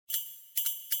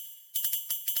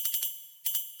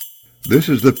This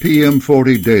is the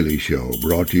PM40 Daily Show,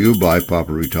 brought to you by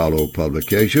Paperitalo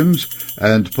Publications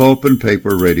and Pulp and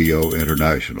Paper Radio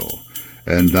International.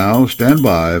 And now, stand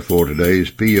by for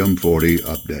today's PM40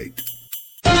 update.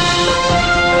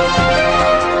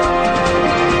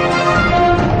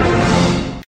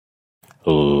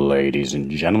 Ladies and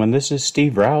gentlemen, this is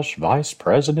Steve Roush, Vice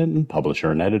President and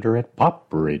Publisher and Editor at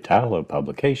Paperitalo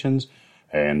Publications,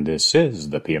 and this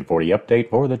is the PM40 update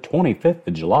for the 25th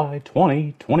of July,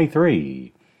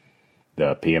 2023.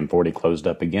 The PM40 closed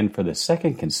up again for the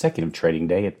second consecutive trading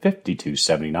day at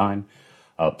 52.79,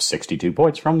 up 62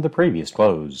 points from the previous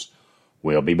close.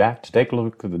 We'll be back to take a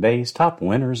look at the day's top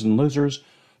winners and losers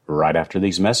right after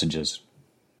these messages.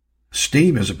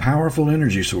 Steam is a powerful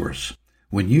energy source.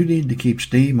 When you need to keep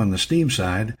steam on the steam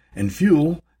side and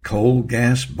fuel, coal,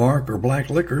 gas, bark, or black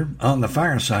liquor on the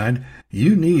fire side,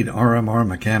 you need RMR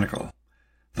Mechanical.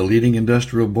 The leading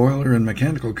industrial boiler and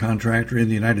mechanical contractor in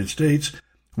the United States,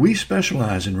 we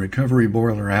specialize in recovery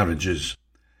boiler outages.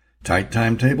 Tight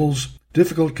timetables,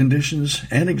 difficult conditions,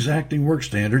 and exacting work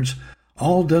standards,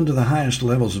 all done to the highest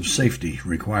levels of safety,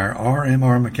 require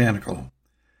RMR Mechanical.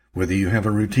 Whether you have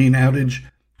a routine outage,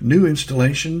 new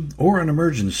installation, or an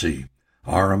emergency,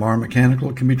 RMR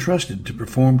Mechanical can be trusted to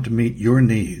perform to meet your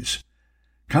needs.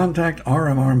 Contact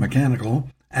RMR Mechanical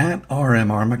at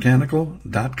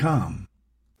rmrmechanical.com.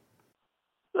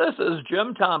 This is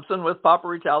Jim Thompson with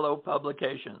Paperitalo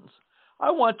Publications. I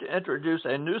want to introduce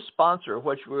a new sponsor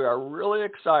which we are really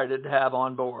excited to have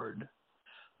on board.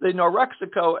 The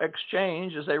Norexico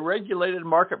Exchange is a regulated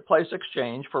marketplace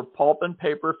exchange for pulp and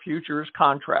paper futures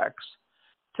contracts.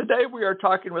 Today we are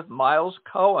talking with Miles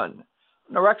Cohen,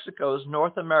 Norexico's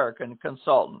North American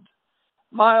consultant.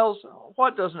 Miles,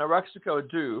 what does Norexico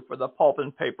do for the pulp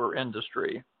and paper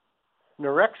industry?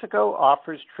 Norexico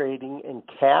offers trading in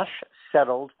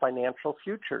cash-settled financial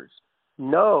futures.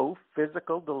 No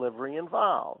physical delivery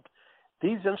involved.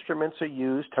 These instruments are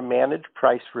used to manage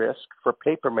price risk for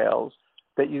paper mills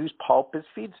that use pulp as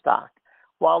feedstock.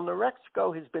 While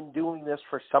Norexico has been doing this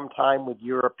for some time with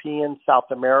European,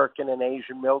 South American, and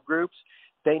Asian mill groups,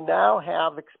 they now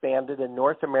have expanded in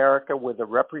North America with a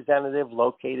representative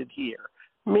located here.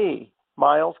 Me,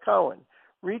 Miles Cohen.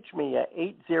 Reach me at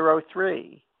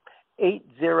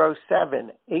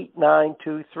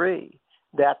 803-807-8923.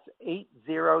 That's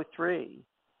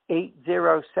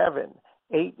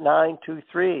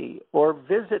 803-807-8923. Or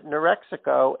visit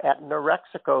Norexico at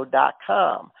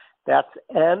norexico.com. That's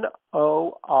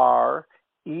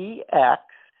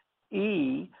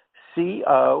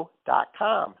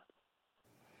NOREXECO.com.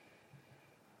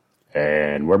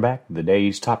 And we're back. The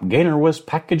day's top gainer was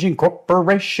Packaging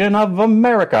Corporation of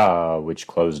America, which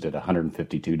closed at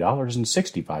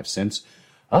 $152.65,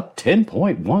 up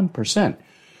 10.1%.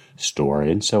 Store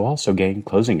Inso also gained,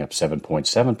 closing up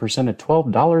 7.7% at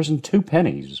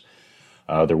 $12.02.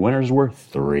 Other winners were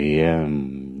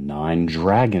 3M, Nine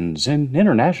Dragons, and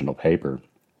International Paper.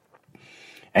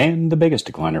 And the biggest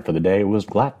decliner for the day was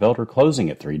Glatfelter, closing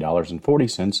at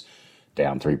 $3.40,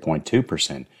 down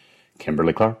 3.2%.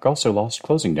 Kimberly-Clark also lost,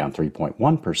 closing down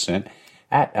 3.1%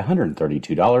 at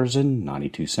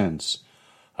 $132.92.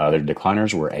 Other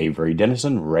decliners were Avery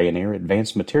Dennison, Rayonier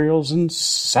Advanced Materials, and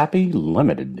Sappi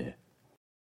Limited.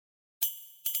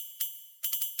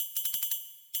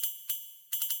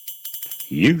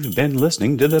 You've been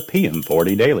listening to the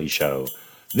PM40 Daily Show.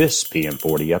 This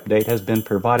PM40 update has been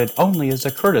provided only as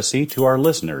a courtesy to our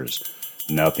listeners.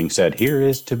 Nothing said here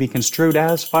is to be construed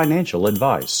as financial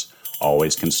advice.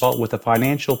 Always consult with a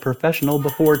financial professional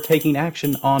before taking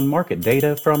action on market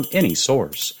data from any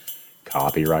source.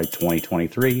 Copyright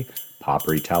 2023,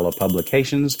 Paperitalo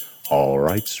Publications, all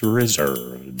rights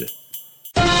reserved.